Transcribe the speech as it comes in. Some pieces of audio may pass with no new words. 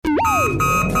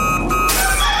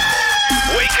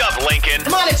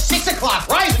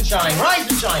shine, rise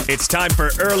and shine. It's time for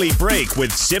Early Break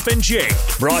with Sip and Jake,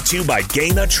 brought to you by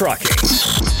Gaina Trucking.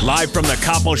 Live from the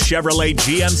Coppel Chevrolet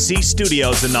GMC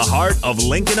studios in the heart of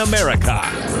Lincoln, America.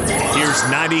 Here's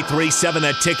 93.7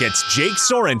 The Ticket's Jake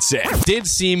Sorensen. Did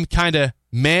seem kind of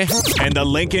meh. And the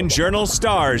Lincoln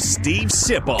Journal-Star's Steve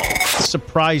Sipple.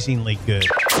 Surprisingly good.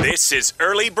 This is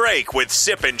Early Break with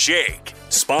Sip and Jake,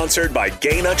 sponsored by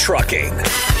Gaina Trucking.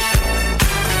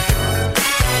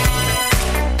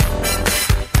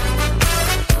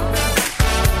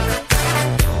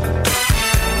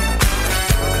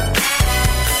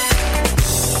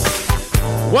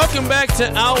 Welcome back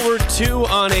to Hour 2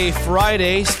 on a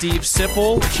Friday. Steve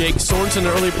Sipple, Jake Sorensen,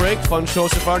 Early Break. Fun show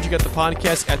so far. You got the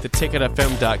podcast at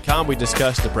theticketfm.com. We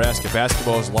discussed Nebraska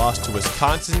basketball's loss to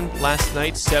Wisconsin last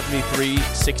night,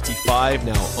 73-65.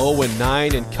 Now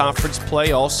 0-9 in conference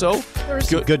play also. There's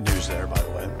some good news there, by the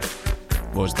way.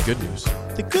 What was the good news?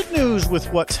 The good news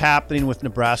with what's happening with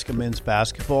Nebraska men's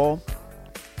basketball,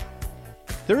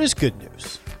 there is good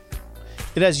news.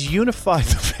 It has unified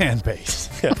the fan base.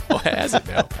 Well, has it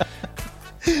now?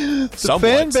 The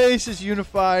fan base is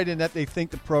unified in that they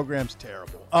think the program's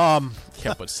terrible.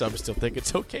 Yeah, but some still think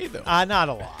it's okay, though. Not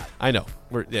a lot. I know.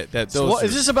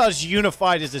 Is this about as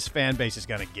unified as this fan base is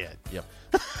going to get? Yep.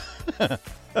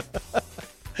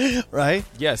 Right?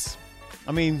 Yes.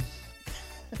 I mean,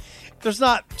 there's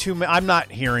not too many. I'm not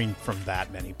hearing from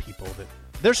that many people.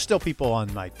 There's still people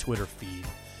on my Twitter feed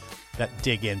that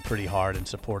dig in pretty hard in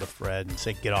support of Fred and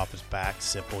say, get off his back,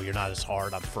 Sipple. You're not as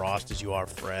hard on Frost as you are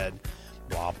Fred.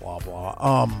 Blah, blah,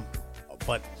 blah.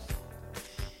 But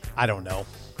I don't know.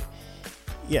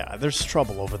 Yeah, there's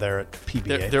trouble over there at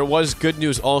PBA. There was good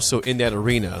news also in that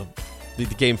arena. The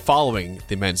game following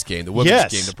the men's game, the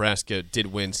women's game, Nebraska did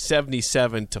win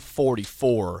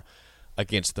 77-44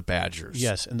 against the Badgers.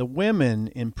 Yes, and the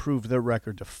women improved their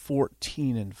record to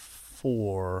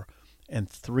 14-4 and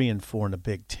 3-4 in the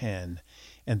Big Ten,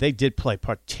 and they did play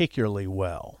particularly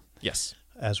well. Yes,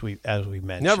 as we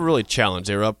mentioned, never really challenged.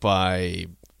 They were up by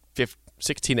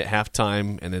 16 at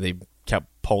halftime, and then they kept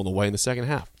pulling away in the second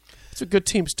half. That's what good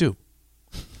teams do.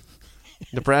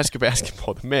 Nebraska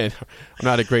basketball, the men are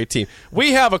not a great team.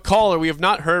 We have a caller we have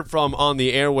not heard from on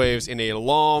the airwaves in a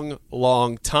long,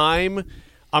 long time.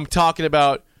 I'm talking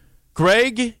about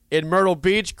Greg in Myrtle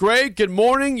Beach. Greg, good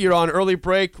morning. You're on Early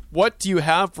Break. What do you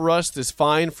have for us this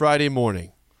fine Friday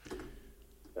morning?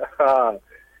 What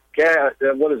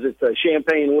is it?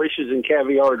 Champagne wishes and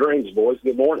caviar dreams, boys.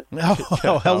 Good morning.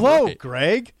 Hello, right.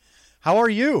 Greg. How are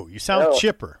you? You sound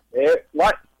chipper.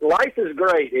 Life is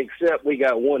great, except we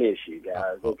got one issue,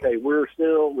 guys. Okay, we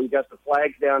got the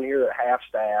flags down here at half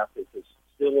staff. It's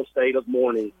still a state of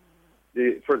mourning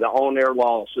for the on-air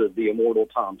loss of the immortal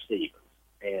Tom Stevens.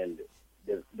 And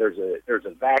there's a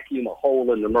vacuum, a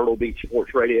hole in the Myrtle Beach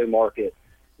sports radio market.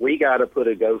 We got to put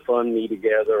a GoFundMe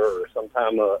together or some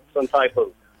type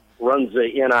of runs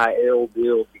the NIL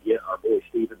deal to get our boy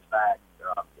Stevens back.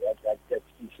 That's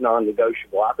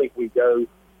non-negotiable. I think we go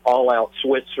all out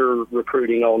Switzer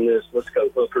recruiting on this. Let's go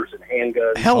hookers and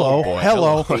handguns. Hello.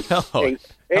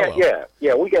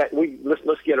 Yeah.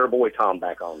 Let's get our boy Tom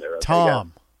back on there. Okay?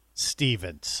 Tom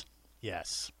Stevens.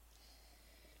 Yes.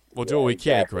 We'll do what we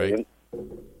can, Greg.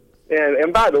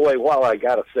 And by the way, while I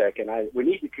got a second, we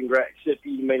need to congratulate.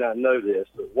 You may not know this,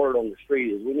 but word on the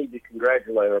street is we need to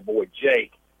congratulate our boy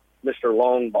Jake, Mr.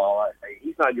 Longball.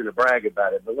 He's not going to brag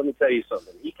about it, but let me tell you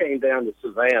something. He came down to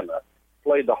Savannah,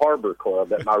 played the Harbor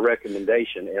Club at my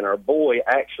recommendation, and our boy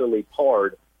actually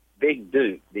parred Big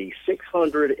Duke, the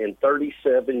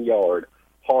 637-yard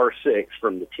par 6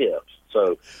 from the tips.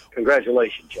 So,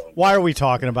 congratulations, John. Why are we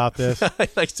talking about this? He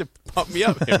likes to pump me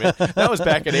up here, man. That was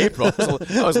back in April.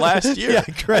 That was last year. Yeah,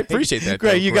 Greg, I appreciate that.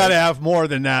 Greg, you got to have more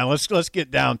than that. Let's get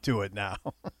down to it now.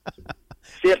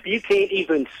 Sip, you can't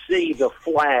even see the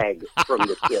flag from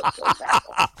the tips on that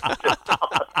one.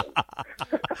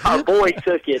 Our boy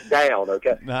took it down.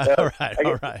 Okay. All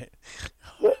right.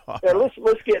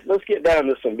 Let's get down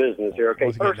to some business here.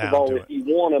 Okay. First of all, if you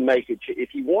want to make a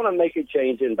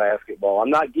change in basketball, I'm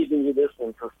not giving you this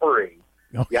one for free.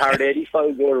 Okay. You hired Eddie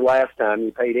Fogler last time.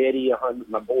 You paid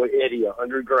my boy Eddie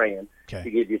 $100,000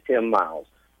 to give you 10 miles.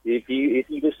 If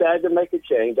you decide to make a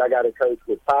change, I got a coach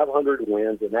with 500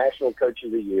 wins, a National Coach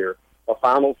of the Year, a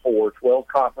Final Four, 12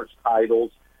 conference titles,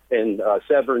 and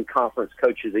 7 conference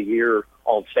Coach of the Year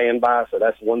on standby. So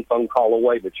that's one phone call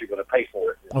away, but you're going to pay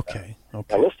for it. Okay. Now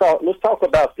let's talk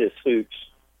about this hoops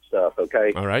stuff.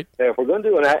 Okay. All right. Now, if we're going to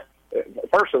do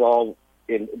first of all,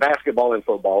 in basketball and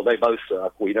football, they both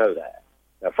suck. We know that.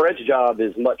 Now, Fred's job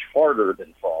is much harder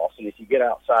than Frost, and if you get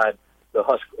outside the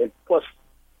Husker, plus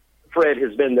Fred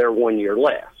has been there 1 year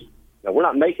less. Now, we're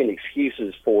not making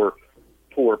excuses for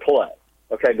poor play,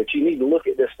 okay? But you need to look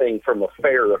at this thing from a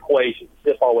fair equation.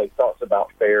 Zip always talks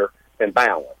about fair and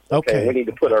balance. Okay. We need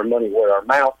to put our money where our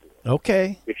mouth is.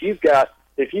 Okay. If you've got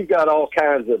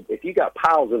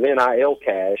piles of NIL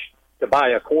cash to buy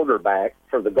a quarterback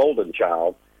for the Golden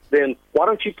Child, then why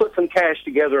don't you put some cash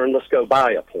together and let's go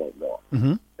buy a point guard?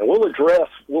 Mm-hmm. And we'll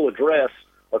address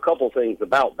a couple things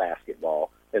about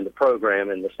basketball and the program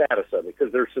and the status of it,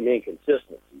 because there's some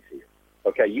inconsistencies here.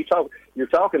 Okay, you're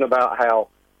talking about how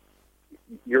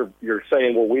you're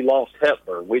saying, well, we lost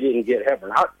Hepburn, we didn't get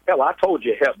Hepburn. I told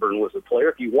you Hepburn was a player.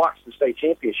 If you watched the state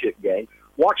championship game,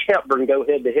 watch Hepburn go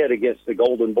head to head against the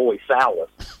Golden Boy Salas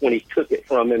when he took it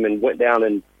from him and went down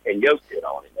and yoked it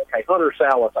on him. Okay, Hunter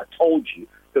Salas, I told you,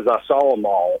 because I saw them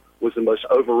all, was the most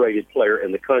overrated player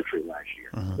in the country last year.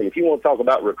 Mm-hmm. And if you want to talk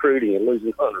about recruiting and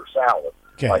losing Hunter Salas,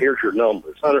 okay, here's your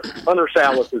numbers. Hunter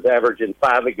Salas is averaging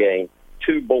 5 a game,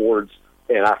 2 boards,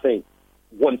 and I think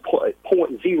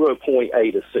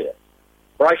 0.8 assists.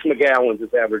 Bryce McGowan's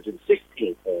is averaging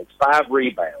 16 points, 5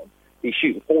 rebounds. He's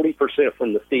shooting 40%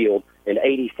 from the field and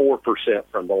 84%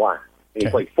 from the line. And he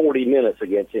played 40 minutes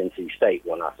against NC State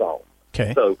when I saw him.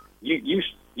 Okay. So you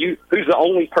who's the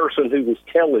only person who was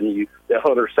telling you that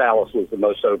Hunter Salas was the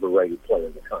most overrated player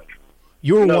in the country?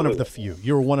 You're one of the few.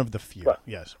 You're one of the few. Right.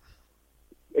 Yes.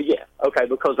 Yeah. Okay.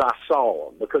 Because I saw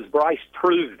him. Because Bryce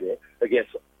proved it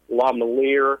against La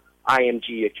Malire,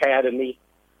 IMG Academy,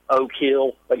 Oak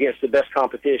Hill, against the best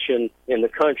competition in the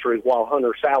country, while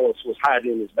Hunter Salas was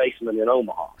hiding in his basement in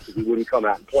Omaha because he wouldn't come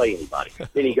out and play anybody.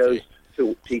 Then he goes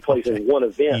he plays in one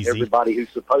event. Easy. Everybody who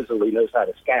supposedly knows how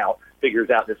to scout figures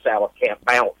out that Salas can't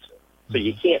bounce it. So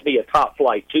you can't be a top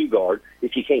flight 2 guard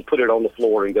if you can't put it on the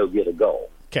floor and go get a goal.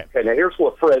 Okay. Now here's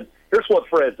what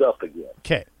Fred's up against.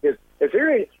 Okay. Is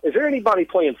there anybody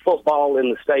playing football in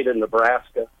the state of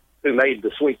Nebraska who made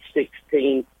the Sweet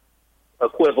 16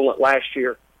 equivalent last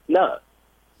year? No.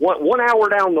 1 hour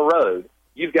down the road,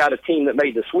 you've got a team that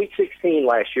made the Sweet 16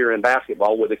 last year in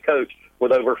basketball with a coach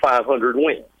with over 500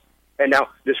 wins. And now,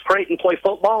 does Creighton play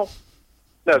football?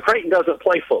 No, Creighton doesn't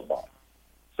play football.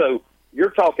 So you're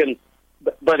talking,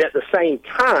 but at the same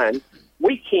time,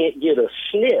 we can't get a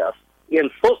sniff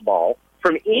in football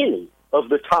from any of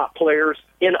the top players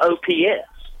in OPS.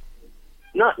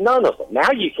 None of them.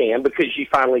 Now you can, because you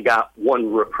finally got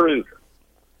one recruiter,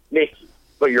 Mickey.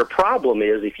 But your problem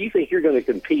is, if you think you're going to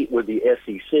compete with the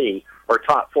SEC or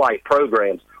top flight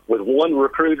programs with one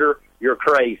recruiter, you're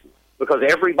crazy. Because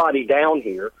everybody down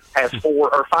here has 4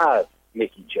 or 5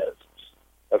 Mickey Josephs.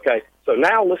 Okay? So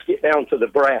now let's get down to the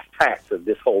brass tacks of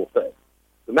this whole thing.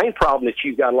 The main problem that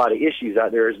you've got a lot of issues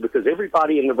out there is because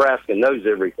everybody in Nebraska knows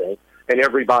everything and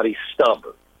everybody's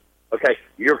stubborn. Okay?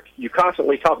 You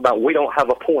constantly talk about, we don't have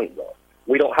a point guard.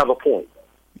 We don't have a point guard.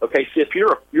 Okay? So if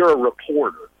you're a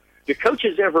reporter, do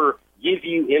coaches ever give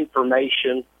you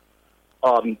information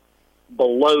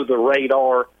below the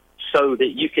radar so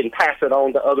that you can pass it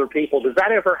on to other people? Does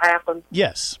that ever happen?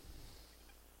 Yes.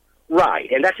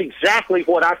 Right, and that's exactly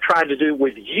what I've tried to do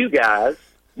with you guys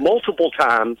multiple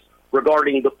times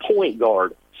regarding the point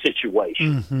guard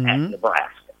situation at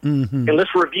Nebraska. Mm-hmm. And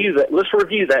let's review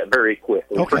that very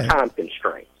quickly for time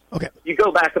constraints. Okay. You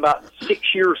go back about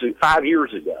 5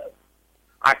 years ago.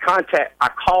 I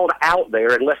called out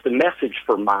there and left a message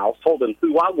for Miles, told him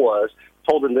who I was,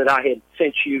 told him that I had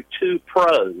sent you 2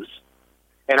 pros,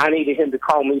 and I needed him to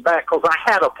call me back because I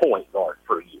had a point guard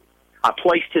for you. I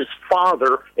placed his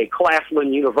father at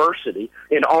Claflin University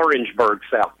in Orangeburg,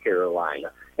 South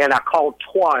Carolina, and I called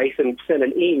twice and sent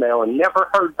an email and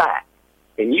never heard back.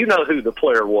 And you know who the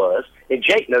player was, and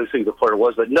Jake knows who the player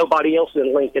was, but nobody else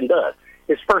in Lincoln does.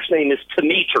 His first name is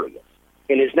Demetrius,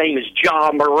 and his name is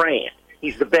John Morant.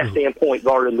 He's the best damn point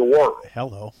guard in the world.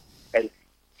 Hello. And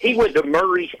he went to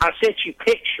Murray. I sent you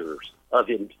pictures of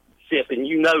him, Sip, and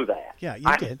you know that. Yeah,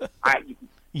 you did.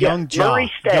 Young John.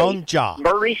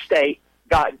 Murray State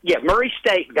got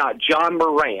John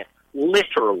Morant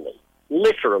literally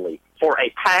for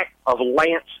a pack of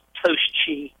Lance Toast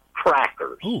Cheese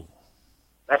crackers. Ooh.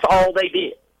 That's all they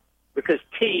did. Because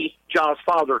John's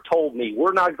father, told me,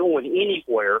 we're not going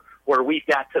anywhere where we've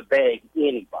got to beg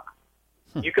anybody.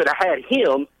 You could have had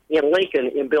him in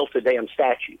Lincoln and built a damn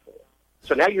statue for him.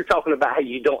 So now you're talking about how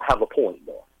you don't have a point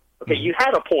guard. Okay, you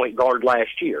had a point guard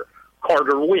last year,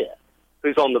 Carter Witt,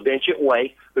 who's on the bench at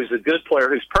Wake, who's a good player,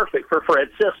 who's perfect for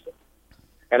Fred's system.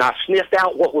 And I sniffed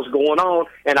out what was going on,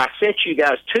 and I sent you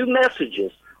guys 2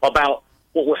 messages about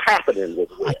what was happening with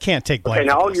Witt. I can't take blame. Okay,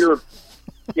 now for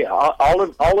this.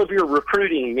 all of your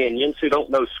recruiting minions who don't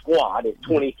know squat at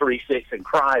 23-6 and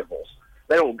Crivals,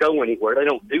 they don't go anywhere. They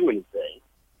don't do anything.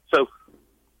 So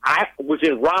I was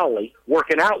in Raleigh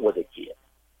working out with a kid.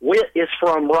 Witt is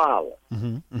from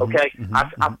Raleigh. Okay?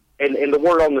 And the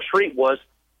word on the street was,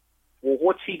 well,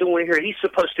 what's he doing here? He's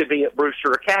supposed to be at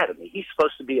Brewster Academy. He's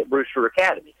supposed to be at Brewster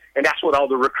Academy. And that's what all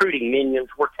the recruiting minions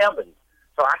were telling me.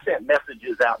 So I sent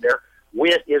messages out there.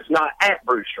 Witt is not at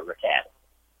Brewster Academy.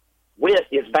 Witt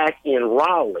is back in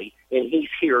Raleigh, and he's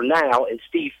here now, and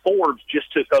Steve Forbes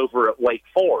just took over at Wake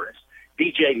Forest.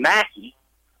 DJ Mackey,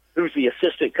 who's the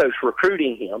assistant coach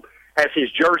recruiting him, has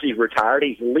his jersey retired.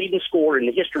 He's the leading scorer in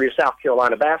the history of South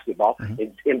Carolina basketball,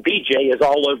 and BJ is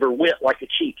all over Witt like a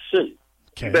cheap suit.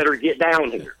 Okay. You better get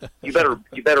down here. You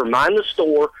better mind the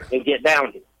store and get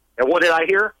down here. And what did I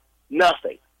hear?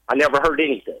 Nothing. I never heard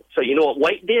anything. So you know what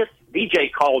Wake did?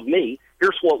 DJ called me.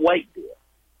 Here's what Wake did.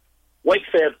 Wake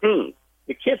said, the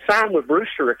kid signed with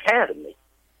Brewster Academy.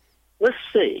 Let's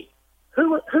see.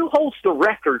 Who holds the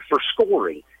record for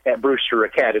scoring at Brewster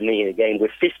Academy in a game with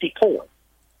 50 points?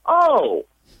 Oh,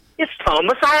 it's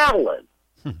Thomas Allen.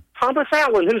 Thomas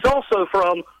Allen, who's also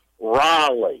from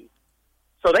Raleigh.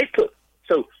 So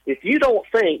if you don't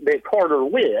think that Carter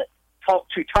Witt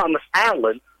talked to Thomas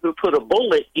Allen, who put a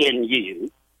bullet in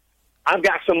you, I've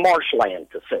got some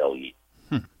marshland to sell you.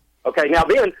 Okay, now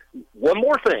then, one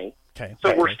more thing. Okay.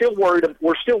 So we're still worried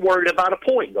about a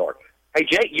point guard. Hey,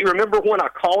 Jake, you remember when I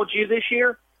called you this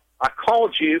year? I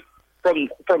called you from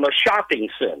a shopping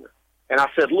center, and I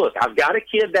said, look, I've got a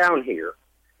kid down here.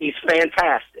 He's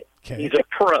fantastic. Okay. He's a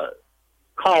pro.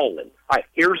 Call him. All right,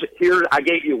 here I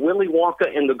gave you Willy Wonka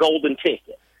and the golden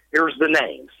ticket. Here's the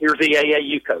names. Here's the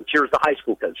AAU coach. Here's the high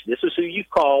school coach. This is who you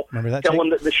call. Remember that, tell Jake? him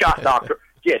that the shot doctor.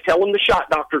 Yeah, tell him the shot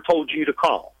doctor told you to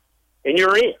call, and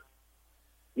you're in.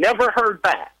 Never heard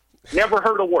back. Never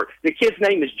heard a word. The kid's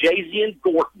name is Jazian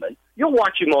Gortman. You'll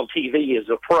watch him on TV as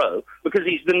a pro because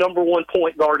he's the number one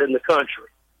point guard in the country.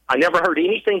 I never heard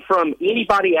anything from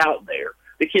anybody out there.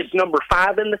 The kid's number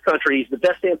 5 in the country. He's the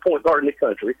best point guard in the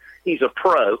country. He's a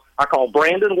pro. I called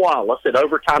Brandon Wallace at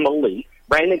Overtime Elite.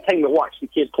 Brandon came to watch the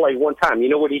kid play one time. You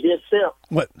know what he did, Sip?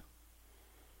 What?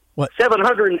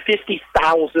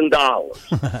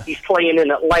 $750,000. He's playing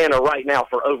in Atlanta right now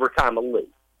for Overtime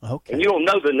Elite. Okay. And you don't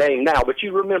know the name now, but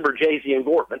you remember Jazian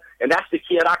Gortman, and that's the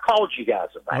kid I called you guys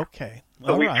about. Okay.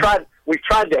 So we've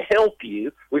tried to help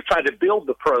you. We've tried to build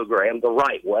the program the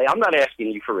right way. I'm not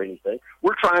asking you for anything.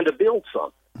 We're trying to build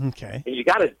something. Okay. And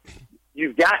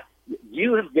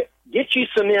get you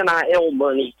some NIL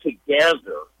money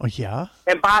together. Oh yeah.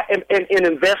 And buy and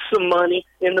invest some money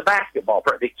in the basketball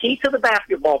program. The key to the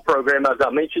basketball program, as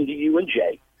I mentioned to you and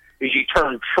Jake, is you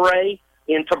turn Trey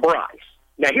into Bryce.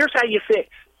 Now here's how you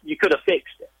could have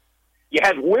fixed it. You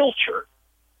had Wilcher,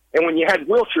 and when you had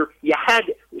Wilcher,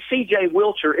 C.J.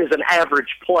 Wilcher is an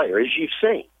average player, as you've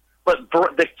seen. But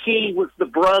the key was the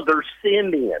brother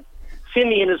Simeon.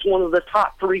 Simeon is one of the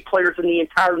top 3 players in the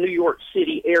entire New York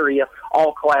City area,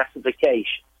 all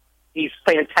classifications. He's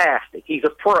fantastic. He's a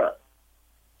pro.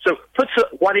 So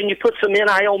why didn't you put some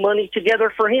NIL money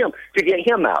together for him to get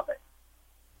him out there?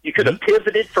 You could have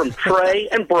pivoted from Trey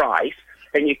and Bryce,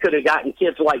 and you could have gotten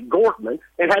kids like Gortman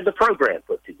and had the program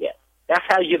put together. That's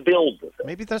how you build the thing.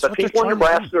 Maybe that's but what they're people in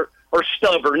trying to Nebraska are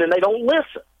stubborn, and they don't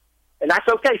listen. And that's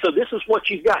okay. So this is what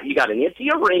you've got. You got an empty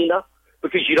arena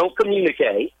because you don't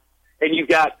communicate, and you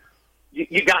got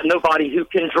nobody who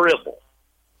can dribble.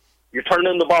 You're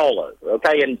turning the ball over,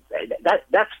 okay? And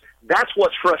that's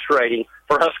what's frustrating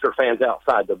for Husker fans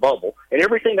outside the bubble. And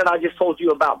everything that I just told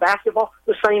you about basketball,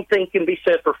 the same thing can be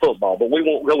said for football, but we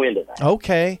won't go into that.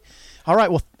 Okay. All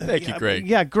right. Well, thank you, Greg.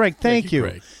 Yeah, Greg, thank you.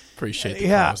 Greg. Appreciate the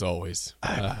call as always.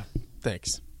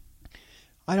 Thanks.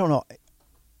 I don't know.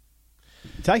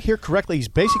 Did I hear correctly? He's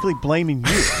basically blaming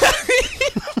you.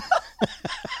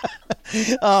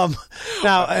 Now,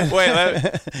 wait.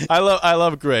 I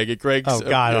love Greg. Greg's. Oh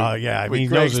God! Yeah. I mean,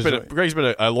 Greg's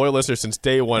been a loyal listener since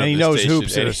day one. And he of knows station,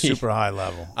 hoops at a super high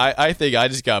level. I think I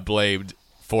just got blamed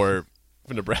for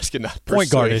Nebraska not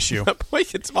point guard issue.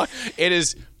 It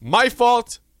is my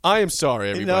fault. I am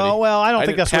sorry, everybody. No, well, I don't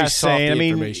think that's what he's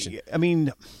saying. I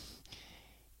mean,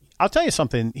 I'll tell you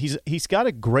something. He's got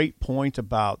a great point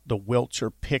about the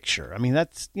Wilcher picture. I mean,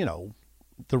 that's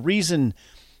the reason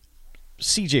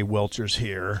C.J. Wilcher's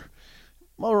here.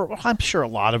 Well, I'm sure a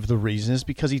lot of the reason is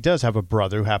because he does have a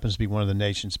brother who happens to be one of the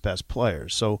nation's best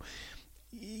players. So,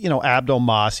 Matt Abdel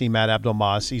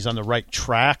Massi's on the right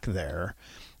track there.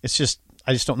 It's just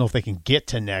I just don't know if they can get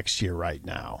to next year right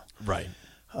now. Right.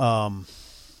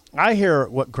 I hear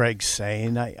what Greg's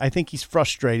saying. I think he's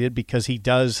frustrated because he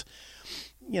does,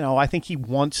 I think he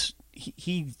wants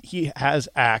he has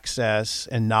access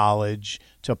and knowledge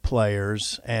to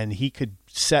players, and he could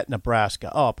set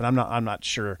Nebraska up. And I'm not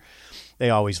sure they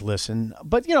always listen,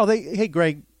 but hey,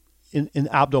 Greg, in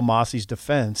Abdul Masi's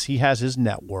defense, he has his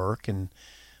network, and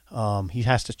he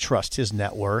has to trust his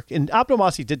network. And Abdul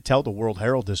Masi did tell the World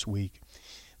Herald this week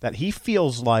that he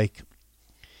feels like,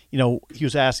 he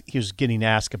was getting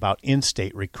asked about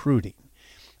in-state recruiting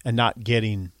and not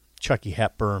getting Chucky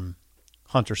Hepburn,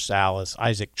 Hunter Salas,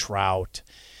 Isaac Trout,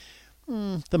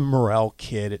 the Morrell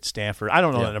kid at Stanford. I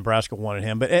don't know that Nebraska wanted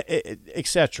him, but et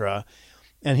cetera.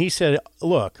 And he said,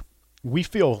 look, we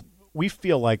feel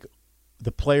like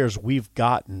the players we've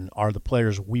gotten are the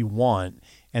players we want,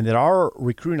 and that our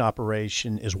recruiting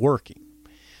operation is working.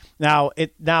 Now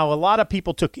a lot of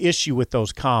people took issue with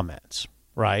those comments,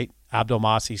 right? Abdul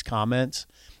Masi's comments,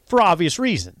 for obvious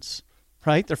reasons,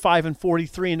 right? They're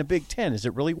 5-43 in the Big Ten. Is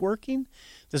it really working?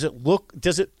 And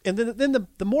then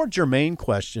the more germane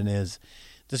question is,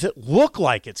 does it look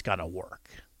like it's going to work?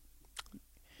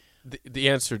 The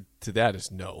answer to that is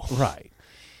no. Right.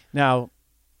 Now,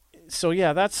 so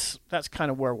that's kind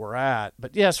of where we're at.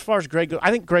 But yeah, as far as Greg goes,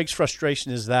 I think Greg's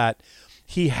frustration is that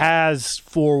he has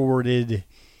forwarded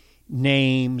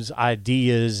names,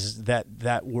 ideas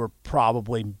that were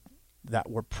probably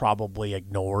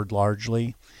ignored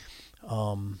largely.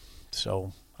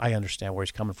 So I understand where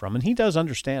he's coming from, and he does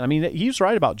understand. I mean, he's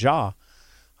right about Ja.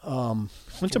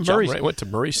 Went to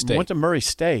Murray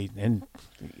State, and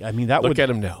I mean look at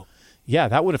him now. Yeah,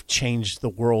 that would have changed the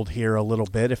world here a little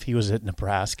bit if he was at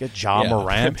Nebraska.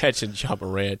 Morant. Imagine Ja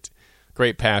Morant.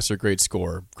 Great passer, great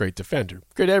scorer, great defender,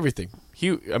 great everything.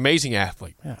 Amazing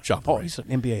athlete. Yeah. Ja Morant. He's an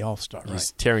NBA All-Star.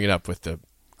 He's tearing it up with the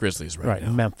Grizzlies right now.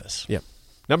 In Memphis. Yep.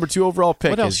 Number 2 overall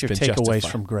pick. What else has your been takeaways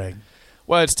justified. from Greg?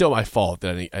 Well, it's still my fault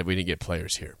that we didn't get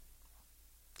players here.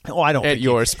 Oh, I don't. And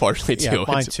yours partially too. Yeah,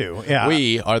 mine too. Yeah,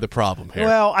 we are the problem here.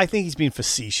 Well, I think he's being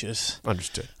facetious.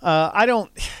 Understood. I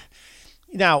don't.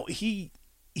 Now he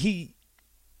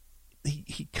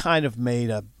kind of made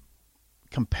a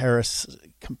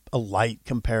light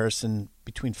comparison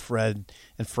between Fred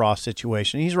and Frost's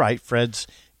situation. He's right. Fred's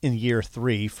in year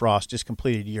 3. Frost just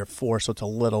completed year 4, so it's a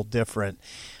little different.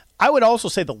 I would also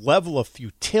say the level of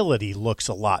futility looks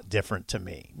a lot different to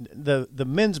me. The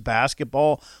men's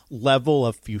basketball level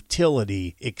of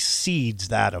futility exceeds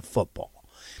that of football.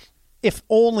 If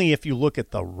you look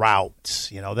at the routes,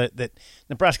 that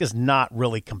Nebraska's not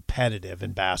really competitive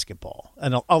in basketball,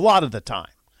 and a lot of the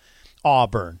time.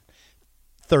 Auburn,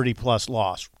 30-plus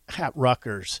loss. At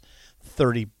Rutgers,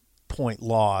 30-point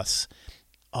loss.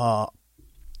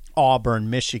 Auburn,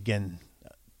 Michigan,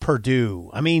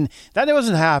 Purdue. I mean, that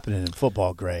wasn't happening in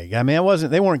football, Greg. I mean,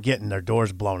 they weren't getting their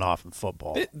doors blown off in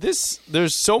football.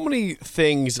 There's so many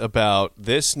things about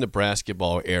this Nebraska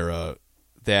ball era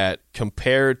that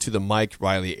compared to the Mike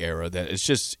Riley era that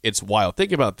it's wild.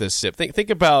 Think about this, Sip. Think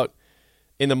about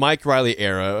in the Mike Riley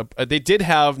era, they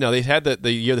had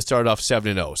the year that started off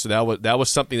 7-0. So that was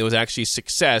something that was actually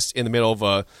success in the middle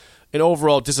of an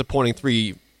overall disappointing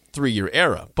three-year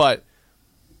era. But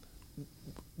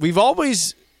we've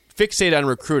always fixated on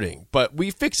recruiting, but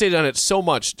we fixated on it so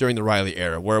much during the Riley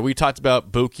era, where we talked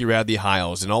about Buki, Radley,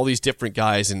 Hiles, and all these different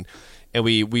guys, and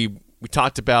we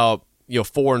talked about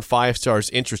 4 and 5 stars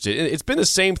interested. It's been the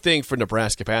same thing for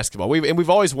Nebraska basketball. We've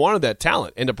always wanted that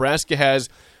talent, and Nebraska has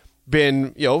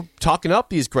been talking up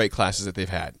these great classes that they've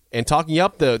had, and talking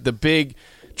up the big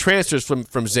transfers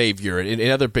from Xavier and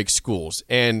other big schools,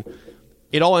 and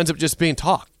it all ends up just being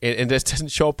talk, and this doesn't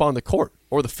show up on the court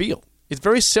or the field. It's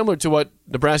very similar to what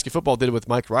Nebraska football did with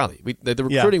Mike Riley. The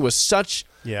recruiting was such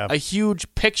a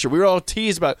huge picture. We were all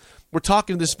teased about, we're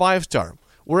talking to this 5-star.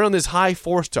 We're on this high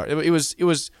 4-star. It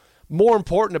was more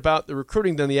important about the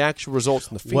recruiting than the actual results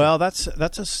in the field. Well,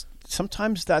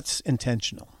 sometimes that's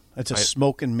intentional. It's a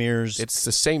smoke and mirrors. It's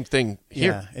the same thing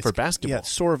here for basketball. Yeah, it's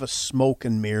sort of a smoke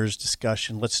and mirrors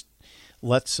discussion.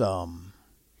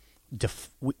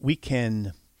 We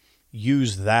can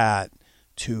use that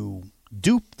to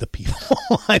dupe the people.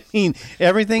 I mean,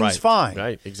 everything's fine.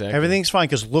 Right, exactly. Everything's fine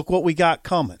because look what we got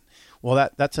coming. Well,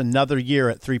 that's another year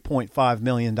at $3.5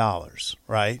 million,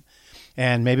 right?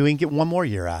 And maybe we can get one more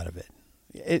year out of it.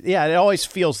 It always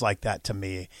feels like that to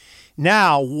me.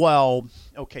 Now, well,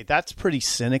 okay, that's pretty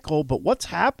cynical, but what's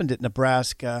happened at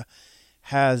Nebraska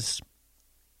has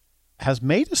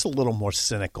made us a little more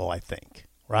cynical, I think,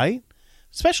 right?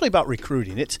 Especially about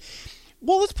recruiting.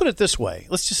 Let's put it this way.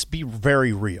 Let's just be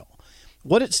very real.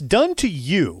 What it's done to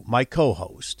you, my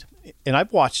co-host, and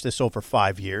I've watched this over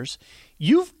 5 years,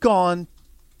 you've gone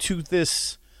to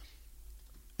this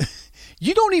 –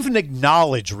 you don't even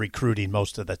acknowledge recruiting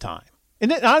most of the time.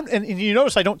 And you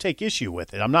notice I don't take issue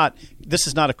with it. This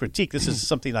is not a critique. This is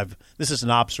something this is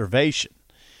an observation.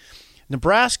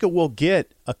 Nebraska will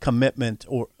get a commitment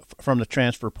from the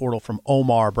transfer portal from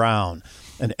Omar Brown,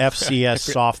 an FCS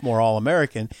sophomore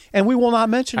All-American, and we will not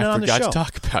mention it on the show. I forgot to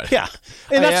talk about it. Yeah,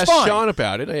 and that's I asked fine. Sean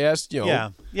about it. I asked,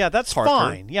 Yeah, that's Parker.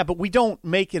 fine. Yeah, but we don't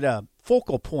make it a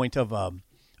focal point of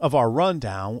our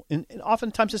rundown, and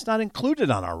oftentimes it's not included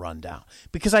on our rundown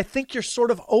because I think you're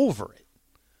sort of over it.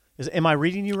 Am I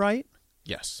reading you right?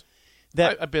 Yes.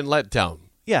 That I've been let down.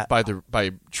 Yeah.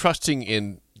 By trusting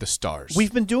in the stars.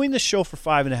 We've been doing this show for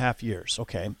 5.5 years.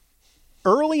 Okay.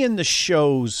 Early on in the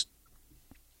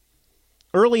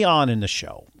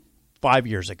show, 5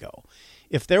 years ago,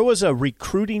 if there was a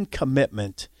recruiting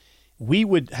commitment, we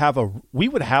would have a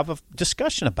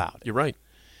discussion about it. You're right.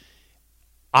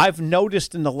 I've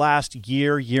noticed in the last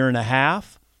year and a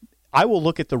half, I will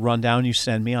look at the rundown you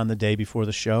send me on the day before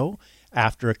the show,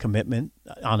 after a commitment,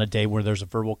 on a day where there's a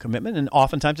verbal commitment, and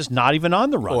oftentimes it's not even on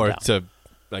the rundown. Or it's an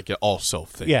also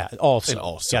thing. Yeah, also. And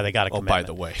also. Yeah, they got a commitment. Oh, by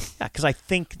the way. Yeah, because I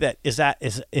think that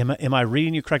am I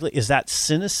reading you correctly? Is that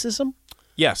cynicism?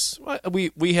 Yes.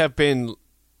 We have been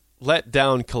let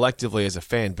down collectively as a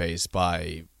fan base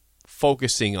by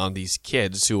focusing on these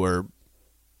kids who are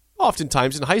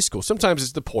oftentimes in high school. Sometimes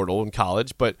it's the portal in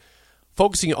college, but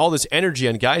focusing all this energy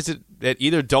on guys that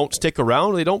either don't stick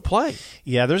around or they don't play.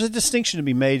 Yeah, there's a distinction to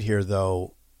be made here,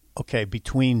 though,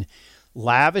 between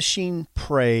lavishing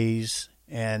praise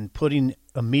and putting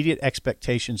immediate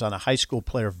expectations on a high school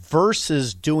player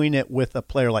versus doing it with a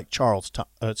player like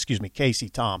Casey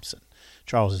Thompson.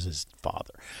 Charles is his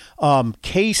father.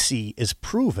 Casey is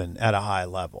proven at a high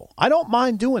level. I don't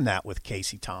mind doing that with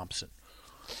Casey Thompson.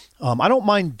 I don't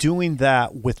mind doing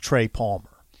that with Trey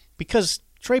Palmer because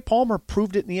Trey Palmer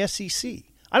proved it in the SEC.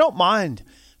 I don't mind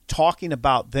talking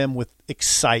about them with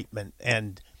excitement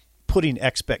and putting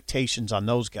expectations on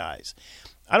those guys.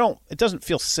 It doesn't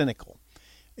feel cynical.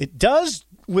 It does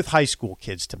with high school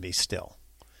kids to me still.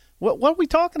 What are we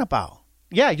talking about?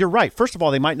 Yeah, you're right. First of all,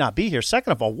 they might not be here.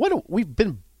 Second of all, we've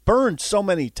been burned so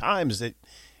many times that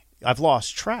I've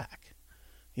lost track.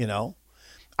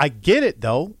 I get it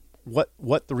though.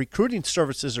 What the recruiting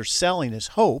services are selling is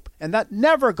hope, and that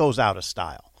never goes out of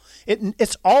style.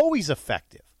 It's always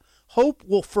effective. Hope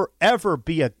will forever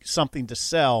be something to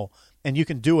sell, and you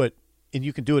can do it, at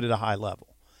a high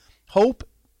level. Hope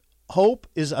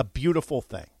is a beautiful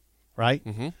thing, right?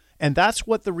 Mm-hmm. And that's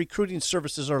what the recruiting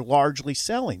services are largely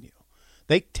selling you.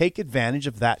 They take advantage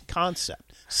of that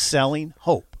concept, selling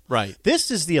hope. Right. This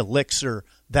is the elixir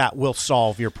that will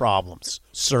solve your problems,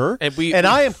 sir. And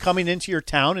I am coming into your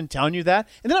town and telling you that,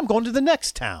 and then I'm going to the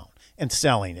next town and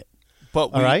selling it.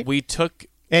 But we took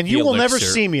and you will elixir. never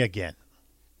see me again.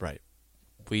 Right.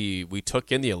 We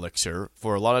took in the elixir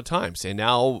for a lot of times, and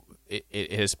now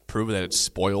it has proven that it's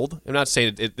spoiled. I'm not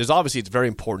saying it's very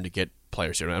important to get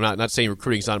players here. I'm not saying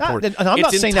recruiting is not important. And I'm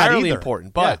not saying that either. It's entirely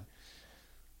important, but. Yeah.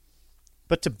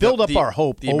 But to build up our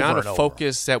hope, the amount of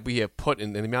focus that we have put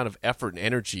in, and the amount of effort and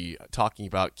energy talking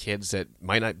about kids that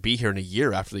might not be here in a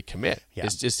year after they commit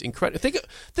is just incredible.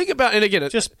 Think about, and again,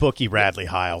 just Bookie Radley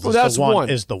Hiles. Well, that's one.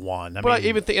 Is the one. I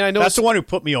know that's the one who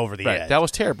put me over the edge. That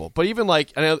was terrible. But even I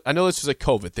know this was a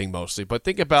COVID thing mostly. But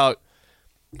think about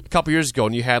a couple years ago,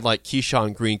 and you had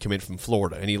Keyshawn Green come in from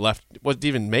Florida, and he didn't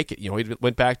even make it. He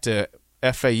went back to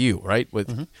FAU, right?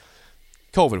 With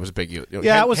COVID was a big deal.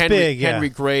 It was big. Yeah. Henry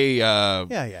Gray.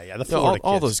 The Florida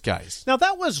all kids. those guys. Now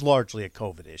that was largely a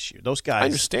COVID issue. Those guys. I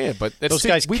understand, but those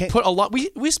guys. We put a lot.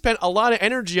 We spent a lot of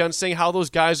energy on saying how those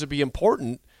guys would be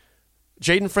important.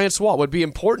 Jaden Francois would be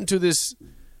important to this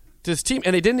team,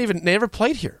 and they never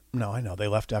played here. No, I know they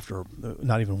left after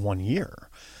not even 1 year.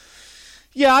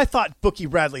 Yeah, I thought Bookie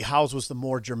Radley Howes was the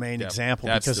more germane example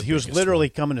because he was literally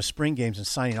coming to spring games and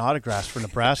signing autographs for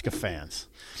Nebraska fans.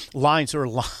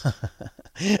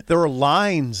 There were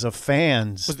lines of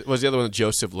fans. Was the other one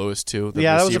Joseph Lewis too?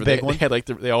 Yeah, that was a big one. They had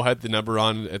they all had the number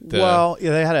on at the. Well,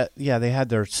 yeah, they had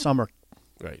their summer.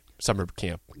 Right, summer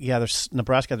camp. Yeah,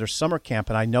 Nebraska had their summer camp,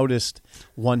 and I noticed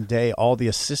one day all the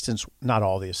assistants, not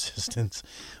all the assistants,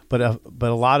 but a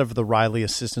lot of the Riley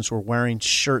assistants were wearing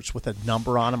shirts with a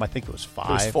number on them. I think it was 5.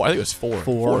 It was 4. I think it was 4.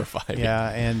 4 or 5.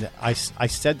 Yeah, and I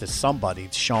said to somebody,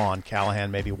 Sean Callahan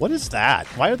maybe, what is that?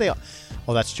 Why are they?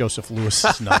 Oh, that's Joseph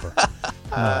Lewis's number.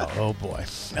 Oh boy.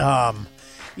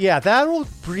 Yeah, that will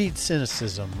breed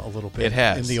cynicism a little bit. It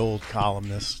has. In the old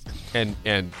columnist. And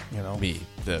me,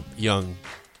 the young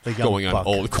going buck.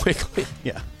 on old quickly.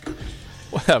 Yeah.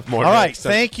 We'll have more. All right.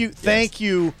 Thank you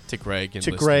to Greg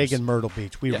and Greg in Myrtle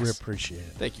Beach. We appreciate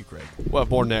it. Thank you, Greg. We'll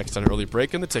have more next on Early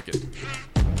Break in the Ticket.